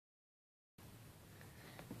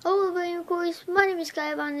Hello everybody, of course, my name is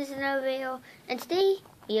Skybon, this is another video, and today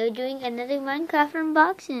we are doing another Minecraft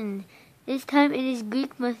unboxing. This time it is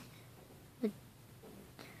Greek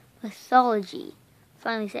mythology.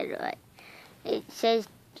 Finally said it right. It says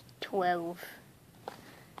 12.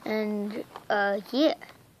 And, yeah.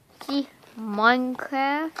 See,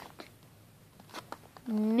 Minecraft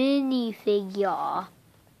minifigure.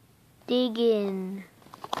 Dig in.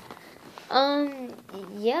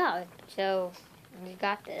 Yeah, so we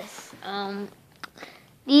got this.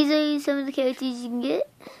 These are some of the characters you can get.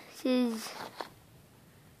 This is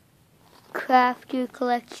Crafter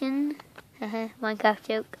Collection. Minecraft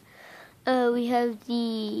joke. We have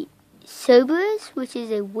the Cerberus, which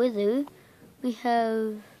is a wither. We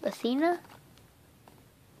have Athena.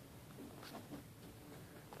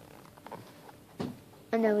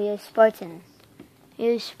 And then we have Spartan. We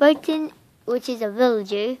have Spartan, which is a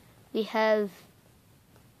villager. We have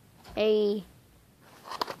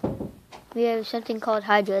something called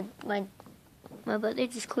Hydra. My brother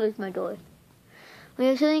just closed my door. We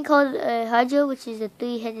have something called Hydra, which is a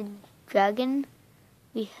 3-headed dragon.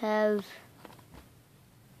 We have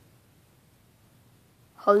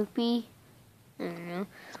Harpy. I don't know.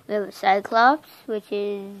 We have a Cyclops, which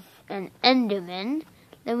is an Enderman.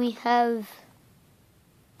 Then we have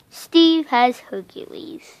Steve has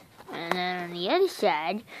Hercules. And then on the other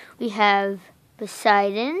side, we have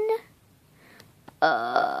Poseidon.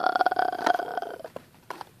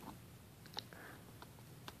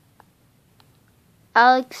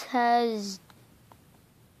 Alex has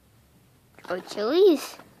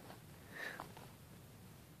Achilles.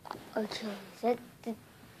 Achilles. That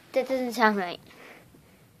doesn't sound right.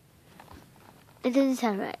 It doesn't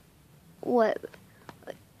sound right. What?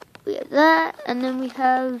 We have that, and then we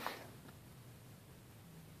have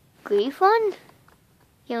Griffon.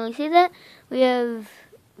 Can we see that? We have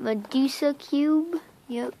Medusa Cube.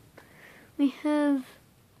 Yep. We have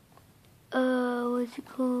what's it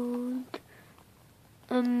called?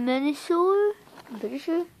 A Minotaur. I'm pretty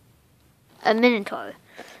sure. A Minotaur.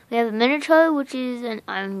 We have a Minotaur, which is an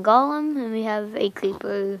Iron Golem, and we have a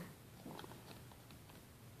Creeper.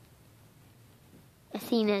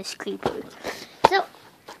 Athena's Creeper. So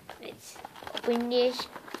let's open this.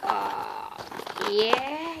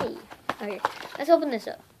 Yay! Okay, let's open this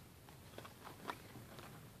up.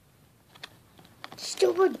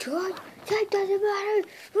 Stupid God, that doesn't matter.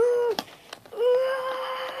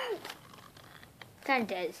 Kind of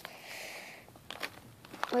does.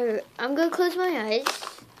 Wait, I'm gonna close my eyes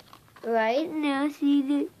right now. See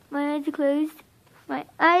that my eyes are closed. My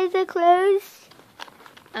eyes are closed.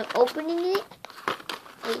 I'm opening it.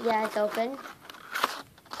 Wait, yeah, it's open.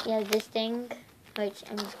 Yeah, this thing, which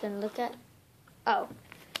I'm just gonna look at. Oh,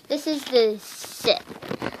 this is the set.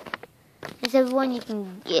 This is everyone you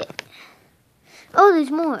can get. Oh,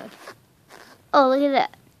 there's more. Oh, look at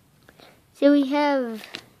that. So we have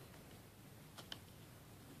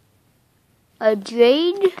a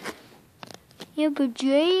Jade. Yep, a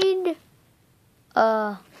Jade.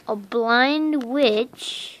 A blind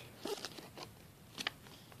witch.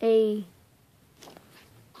 I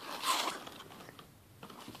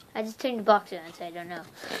just turned the box around, so I don't know.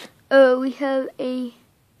 We have a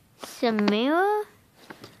Samira.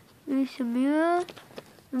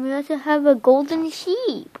 And we also have a golden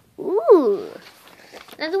sheep. Ooh.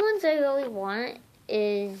 Now the ones I really want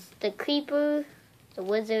is the Creeper, the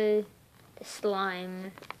Wizard, the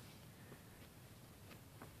Slime,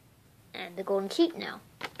 and the golden sheep now.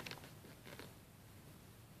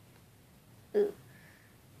 Ooh.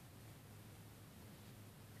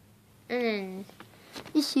 And then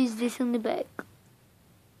just use this on the back.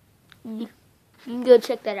 You can go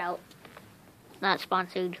check that out. Not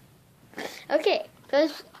sponsored. Okay,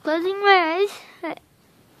 closing my eyes.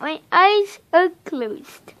 My eyes are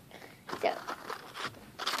closed. So.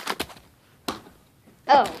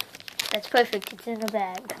 Oh, that's perfect. It's in the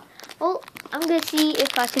bag. Well, I'm going to see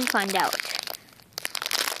if I can find out.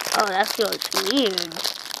 Oh, that feels weird.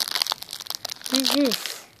 What is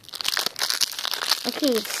this?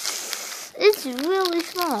 Okay, it's really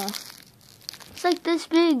small. It's like this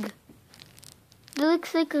big. It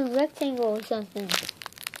looks like a rectangle or something.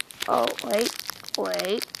 Oh, wait.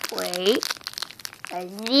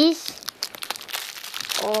 Is this?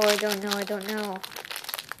 Oh, I don't know.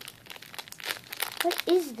 What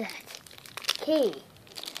is that? Okay.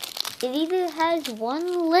 It either has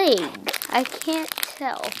one leg. I can't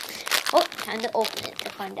tell. Oh, time to open it to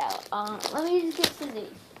find out. Let me just get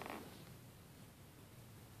scissors.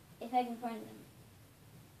 If I can find them.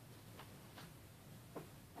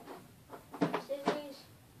 Scissors.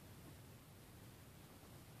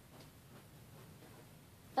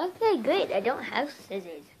 Okay, great. I don't have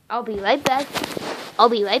scissors. I'll be right back. I'll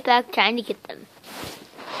be right back trying to get them.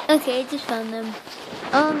 Okay, I just found them.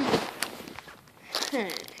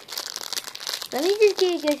 Let me just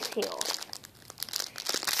get a good feel.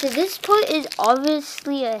 So this part is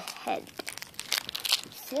obviously a head.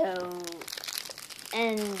 So,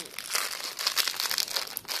 and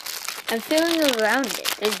I'm feeling around it.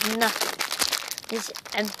 There's nothing. It's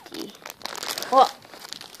empty. What?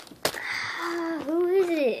 Who is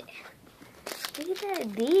it? Who could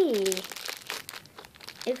that be?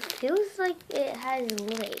 It feels like it has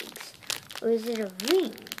legs. Or is it a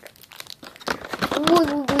ring?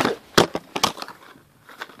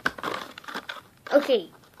 Okay,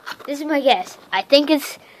 this is my guess. I think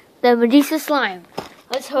it's the Medusa slime.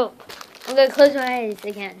 Let's hope. I'm gonna close my eyes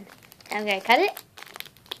again. I'm gonna cut it.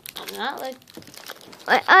 I'm not like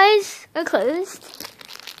my eyes are closed.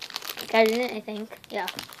 I cut it, I think. Yeah.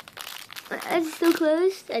 My eyes are still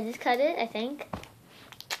closed. I just cut it, I think.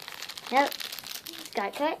 Yep. Just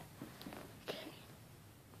got cut.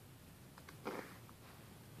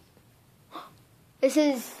 This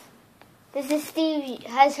is Steve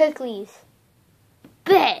has Hercules.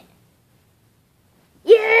 Bet.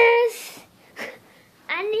 Yes!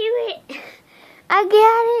 I knew it. I got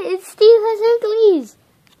it. It's Steve has Hercules.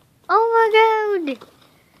 Oh my god.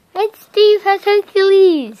 It's Steve has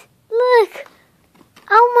Hercules. Look.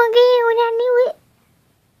 Oh my god, I knew it.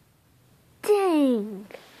 Dang.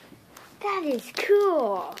 That is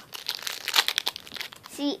cool.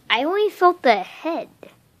 See, I only felt the head.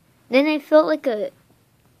 Then I felt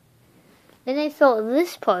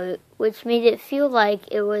this part, which made it feel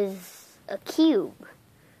like it was a cube.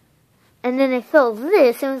 And then I felt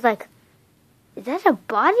this, and I was like, is that a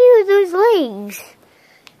body or those legs?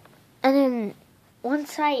 And then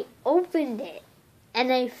once I opened it,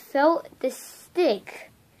 and I felt the stick,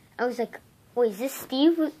 I was like, wait, is this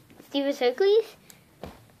Steve has Hercules?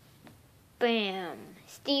 Bam.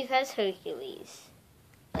 Steve has Hercules.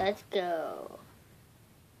 Let's go.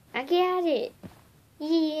 I got it.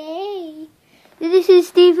 Yay. This is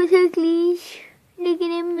Steve with Hercules. Look at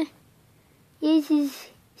him. Here's his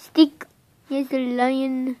stick. Here's the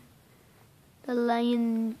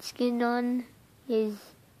lion skin on. Here's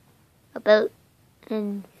a belt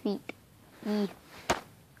and feet.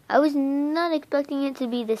 I was not expecting it to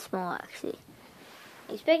be this small, actually.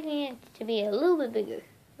 Expecting it to be a little bit bigger.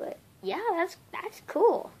 But yeah, that's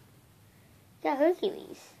cool. Got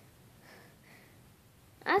Hercules.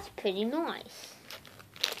 That's pretty nice.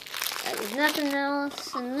 There's nothing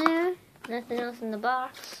else in there. Nothing else in the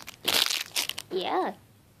box. Yeah,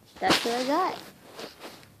 that's what I got.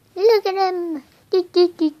 Look at him.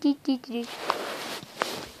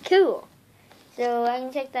 Cool. So I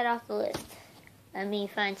can check that off the list. Let me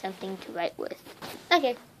find something to write with.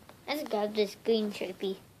 Okay, let's grab this green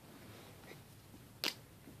Sharpie.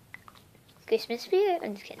 Christmas spirit?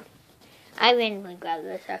 I'm just kidding. I randomly grabbed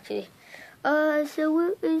this, actually. So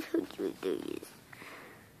where is Hercules?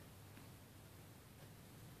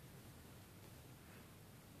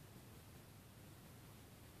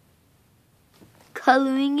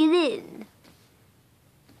 Coloring it in.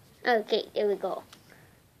 Okay, there we go.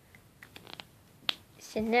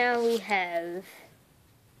 So now we have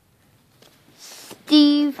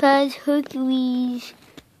Steve has Hercules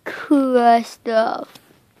crossed off.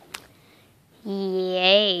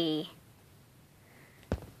 Yay.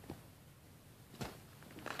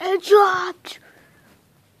 It dropped.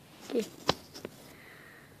 I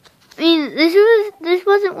mean, this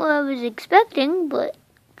wasn't what I was expecting, but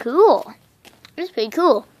cool. It's pretty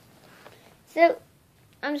cool. So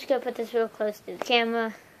I'm just gonna put this real close to the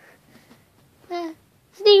camera.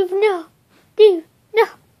 Steve, no. Steve, no.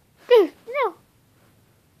 Steve, no.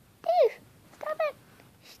 Steve, stop it.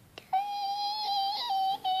 Steve.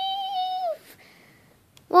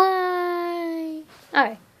 Why?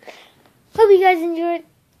 Alright. Hope you guys enjoyed.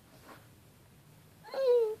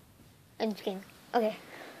 I'm just kidding. Okay.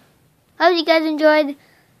 Hope you guys enjoyed.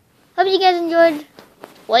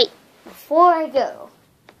 Wait, before I go,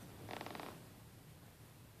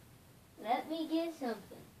 let me get something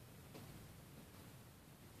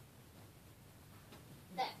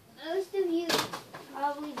that most of you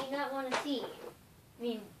probably do not want to see. I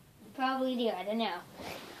mean, you probably do, I don't know.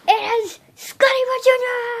 It has Scotty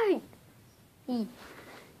Jr.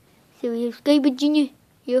 So we have Scotty Jr.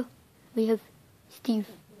 Here we have Steve.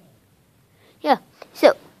 Yeah,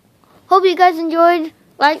 so hope you guys enjoyed.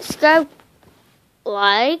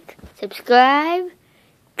 Subscribe,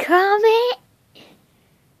 comment.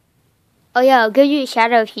 Oh yeah, I'll give you a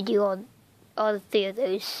shout out if you do all the three of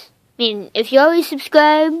those. I mean, if you already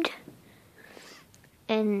subscribed,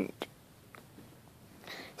 and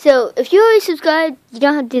So if you already subscribed, you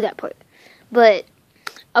don't have to do that part. But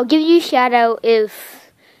I'll give you a shout out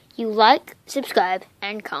if you like, subscribe,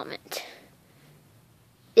 and comment.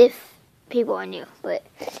 If people are new. But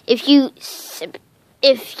if you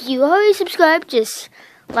already subscribed, just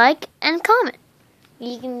like and comment.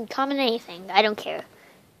 You can comment anything. I don't care.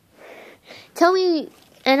 Tell me,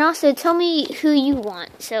 and also tell me who you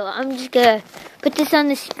want. So I'm just gonna put this on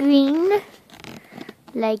the screen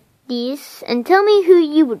like this, and tell me who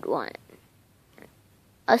you would want.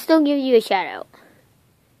 I'll still give you a shout out.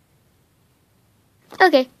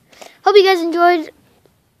 Okay. Hope you guys enjoyed.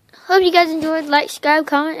 Like, subscribe,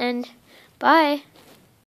 comment, and bye.